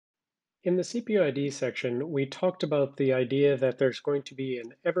In the CPU ID section, we talked about the idea that there's going to be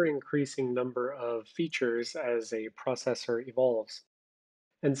an ever-increasing number of features as a processor evolves.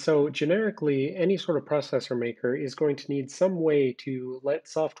 And so generically, any sort of processor maker is going to need some way to let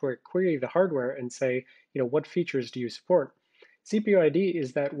software query the hardware and say, what features do you support? CPU ID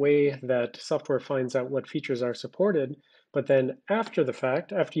is that way that software finds out what features are supported, but then after the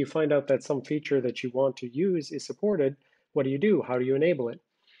fact, after you find out that some feature that you want to use is supported, what do? How do you enable it?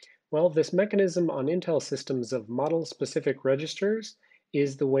 Well, this mechanism on Intel systems of model-specific registers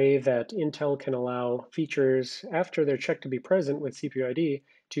is the way that Intel can allow features after they're checked to be present with CPU ID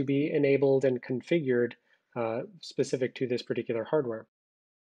to be enabled and configured specific to this particular hardware.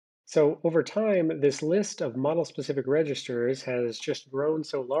 So over time, this list of model-specific registers has just grown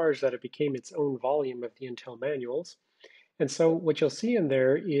so large that it became its own volume of the Intel manuals. And so what you'll see in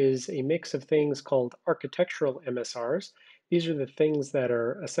there is a mix of things called architectural MSRs. These are the things that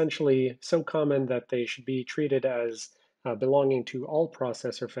are essentially so common that they should be treated as belonging to all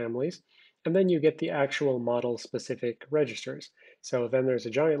processor families. And then you get the actual model specific registers. So then there's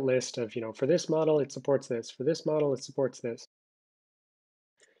a giant list of, for this model, it supports this. For this model, it supports this.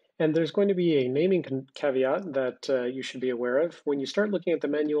 And there's going to be a naming caveat that you should be aware of. When you start looking at the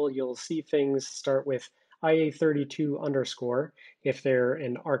manual, you'll see things start with IA32 underscore if they're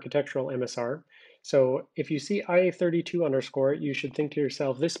an architectural MSR. So if you see IA32 underscore, you should think to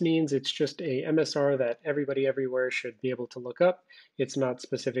yourself, this means it's just a MSR that everybody everywhere should be able to look up. It's not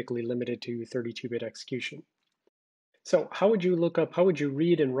specifically limited to 32-bit execution. So how would you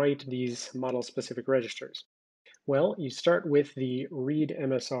read and write these model-specific registers? Well, you start with the read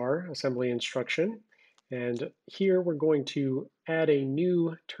MSR assembly instruction. And here we're going to add a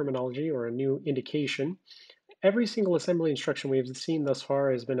new terminology or a new indication. Every single assembly instruction we've seen thus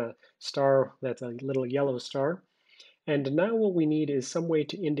far has been a star that's a little yellow star. And now what we need is some way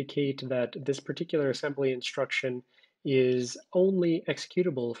to indicate that this particular assembly instruction is only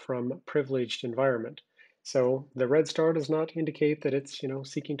executable from privileged environment. So the red star does not indicate that it's,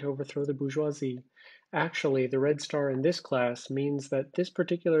 seeking to overthrow the bourgeoisie. Actually, the red star in this class means that this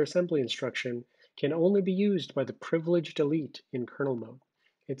particular assembly instruction can only be used by the privileged elite in kernel mode.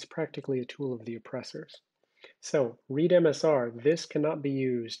 It's practically a tool of the oppressors. So read MSR, this cannot be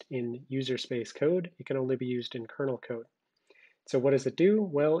used in user space code. It can only be used in kernel code. So what does it do?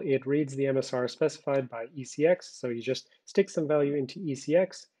 Well, it reads the MSR specified by ECX. So you just stick some value into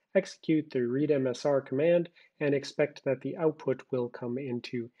ECX, execute the read MSR command, and expect that the output will come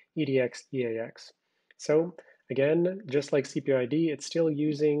into EDX EAX. So again, just like CPU ID, it's still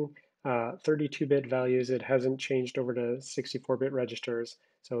using 32-bit values. It hasn't changed over to 64-bit registers.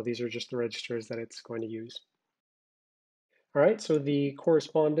 So these are just the registers that it's going to use. All right, so the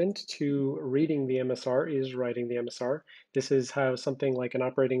correspondent to reading the MSR is writing the MSR. This is how something like an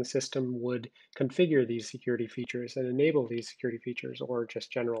operating system would configure these security features and enable these security features or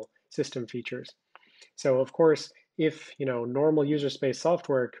just general system features. So of course, if normal user space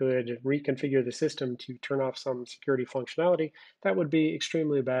software could reconfigure the system to turn off some security functionality, that would be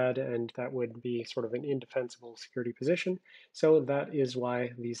extremely bad and that would be sort of an indefensible security position. So that is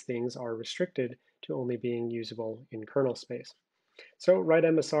why these things are restricted to only being usable in kernel space. So write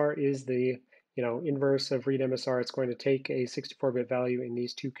MSR is the inverse of read MSR. It's going to take a 64-bit value in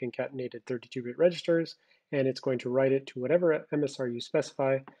these two concatenated 32-bit registers, and it's going to write it to whatever MSR you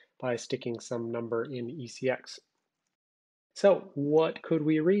specify by sticking some number in ECX. So what could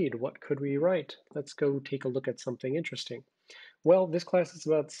we read? What could we write? Let's go take a look at something interesting. Well, this class is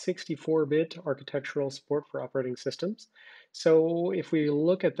about 64-bit architectural support for operating systems. So if we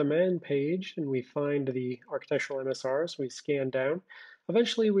look at the man page and we find the architectural MSRs, we scan down,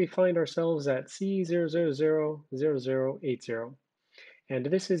 eventually we find ourselves at C0000080. And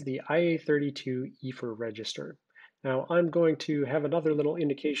this is the IA32 EFIR register. Now I'm going to have another little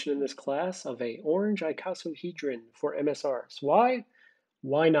indication in this class of a orange icosahedron for MSRs. Why?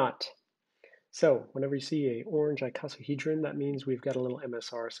 Why not? So whenever you see a orange icosahedron, that means we've got a little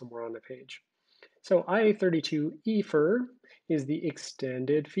MSR somewhere on the page. So IA32 EFIR is the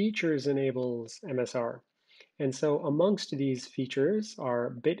Extended Features Enables MSR. And so amongst these features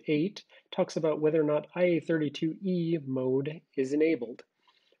are bit 8 talks about whether or not IA32E mode is enabled,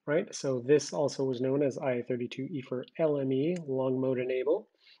 right? So this also was known as IA32E for LME, long mode enable,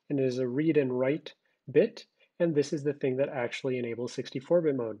 and it is a read and write bit, and this is the thing that actually enables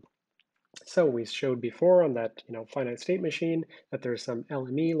 64-bit mode. So we showed before on that finite state machine that there's some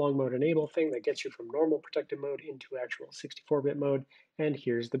LME long mode enable thing that gets you from normal protected mode into actual 64-bit mode, and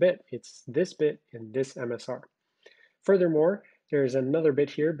here's the bit. It's this bit in this MSR. Furthermore, there's another bit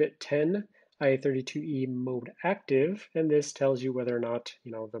here, bit 10, IA32E mode active, and this tells you whether or not,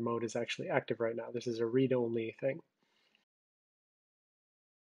 the mode is actually active right now. This is a read-only thing.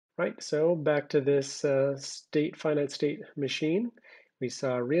 Right, so back to this finite state machine. We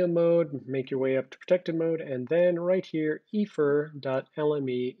saw real mode, make your way up to protected mode, and then right here,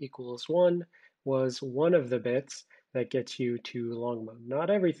 efer.lme equals 1 was one of the bits that gets you to long mode. Not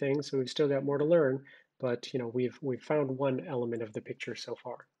everything, so we've still got more to learn, but we've found one element of the picture so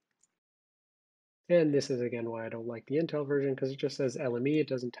far. And this is again why I don't like the Intel version, because it just says LME, it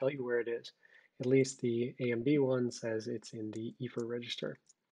doesn't tell you where it is. At least the AMD one says it's in the efer register.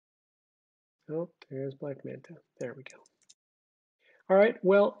 Oh, there's Black Manta. There we go. All right,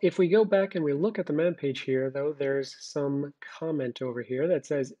 well, if we go back and we look at the man page here, though, there's some comment over here that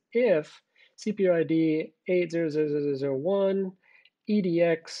says if CPU ID 800001,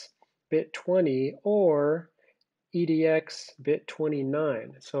 EDX bit 20, or EDX bit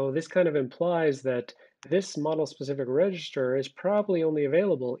 29. So this kind of implies that this model-specific register is probably only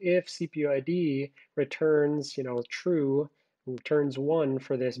available if CPU ID returns, true, returns 1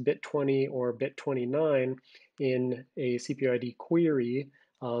 for this bit 20 or bit 29 in a CPU ID query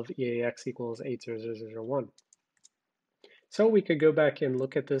of EAX equals 80001. So we could go back and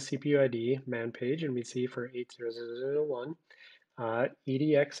look at the CPU ID man page, and we see for 80001,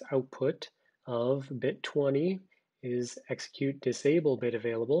 EDX output of bit 20 is execute disable bit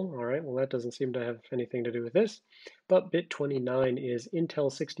available. All right, well, that doesn't seem to have anything to do with this, but bit 29 is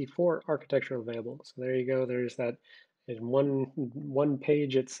Intel 64 architecture available. So there you go, there's that. In one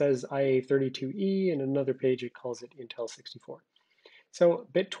page it says IA32E, and another page it calls it Intel 64. So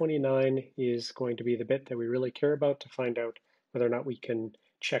bit 29 is going to be the bit that we really care about to find out whether or not we can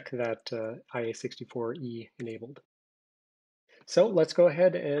check that IA64E enabled. So let's go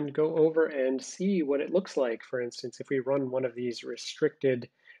ahead and go over and see what it looks like. For instance, if we run one of these restricted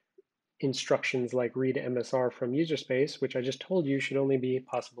instructions like read MSR from user space, which I just told you should only be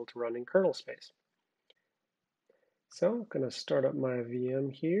possible to run in kernel space. So I'm going to start up my VM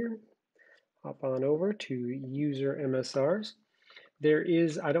here, hop on over to user MSRs.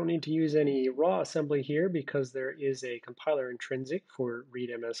 I don't need to use any raw assembly here because there is a compiler intrinsic for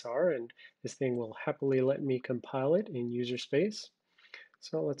read MSR, and this thing will happily let me compile it in user space.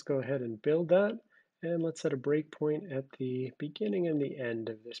 So let's go ahead and build that, and let's set a breakpoint at the beginning and the end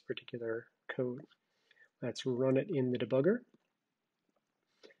of this particular code. Let's run it in the debugger,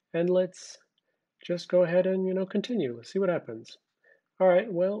 and let's just go ahead and continue. Let's see what happens. All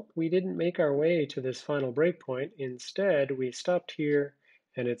right, well, we didn't make our way to this final breakpoint. Instead, we stopped here,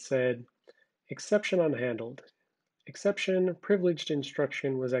 and it said exception unhandled. Exception privileged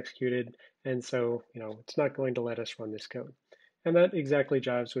instruction was executed, and so it's not going to let us run this code. And that exactly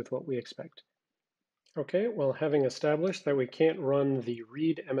jives with what we expect. Okay, well, having established that we can't run the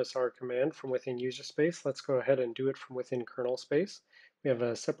read MSR command from within user space, let's go ahead and do it from within kernel space. We have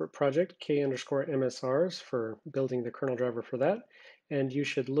a separate project, k_msrs, for building the kernel driver for that. And you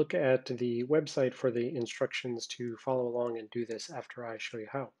should look at the website for the instructions to follow along and do this after I show you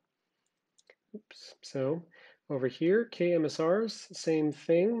how. Oops. So over here, k_msrs, same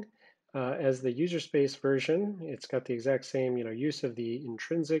thing. As the user space version, it's got the exact same use of the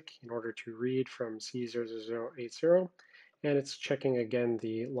intrinsic in order to read from C0080, and it's checking again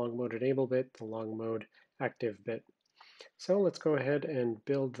the long mode enable bit, the long mode active bit. So let's go ahead and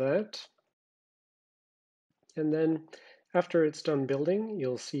build that. And then after it's done building,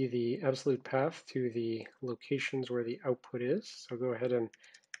 you'll see the absolute path to the locations where the output is. So go ahead and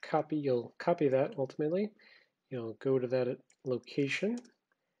you'll copy that ultimately. You'll go to that location,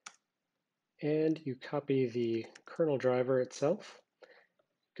 and you copy the kernel driver itself,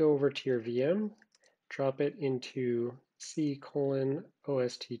 go over to your VM, drop it into C:/OST2,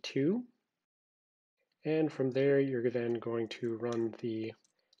 and from there you're then going to run the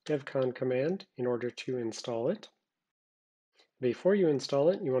devcon command in order to install it. Before you install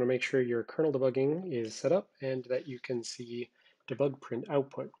it, you want to make sure your kernel debugging is set up and that you can see debug print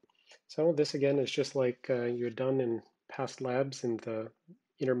output. So this again is just like you had done in past labs in the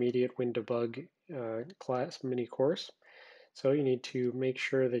intermediate WinDbg class mini course. So you need to make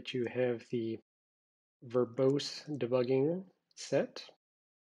sure that you have the verbose debugging set.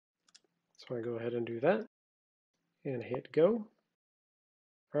 So I go ahead and do that and hit go.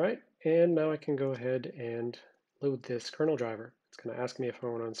 All right, and now I can go ahead and load this kernel driver. It's going to ask me if I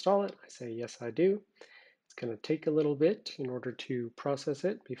want to install it. I say yes, I do. It's going to take a little bit in order to process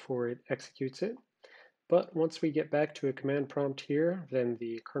it before it executes it. But once we get back to a command prompt here, then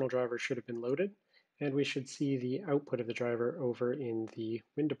the kernel driver should have been loaded, and we should see the output of the driver over in the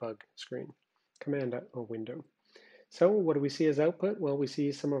WinDbg screen, command window. So what do we see as output? Well, we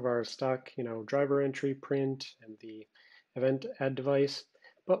see some of our stock, driver entry, print, and the event add device.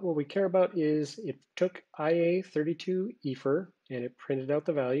 But what we care about is it took IA32 EFER and it printed out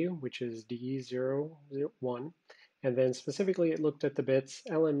the value, which is D001. And then specifically, it looked at the bits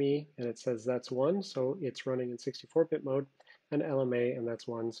LME and it says that's 1, so it's running in 64-bit mode, and LMA, and that's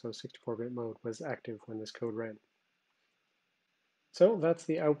 1, so 64-bit mode was active when this code ran. So that's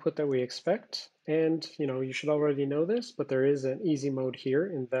the output that we expect. And you should already know this, but there is an easy mode here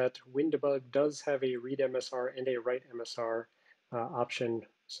in that WinDebug does have a read MSR and a write MSR option.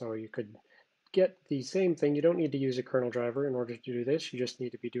 So you could get the same thing. You don't need to use a kernel driver in order to do this. You just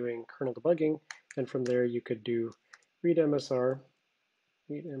need to be doing kernel debugging. And from there, you could do read MSR,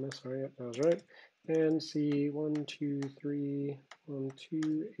 yep, that was right, and see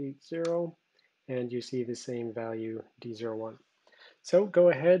 1231280, and you see the same value D01. So go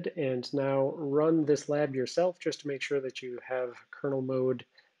ahead and now run this lab yourself just to make sure that you have kernel mode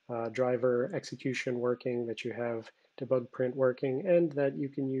driver execution working, that you have debug print working, and that you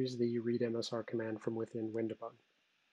can use the read MSR command from within WinDebug.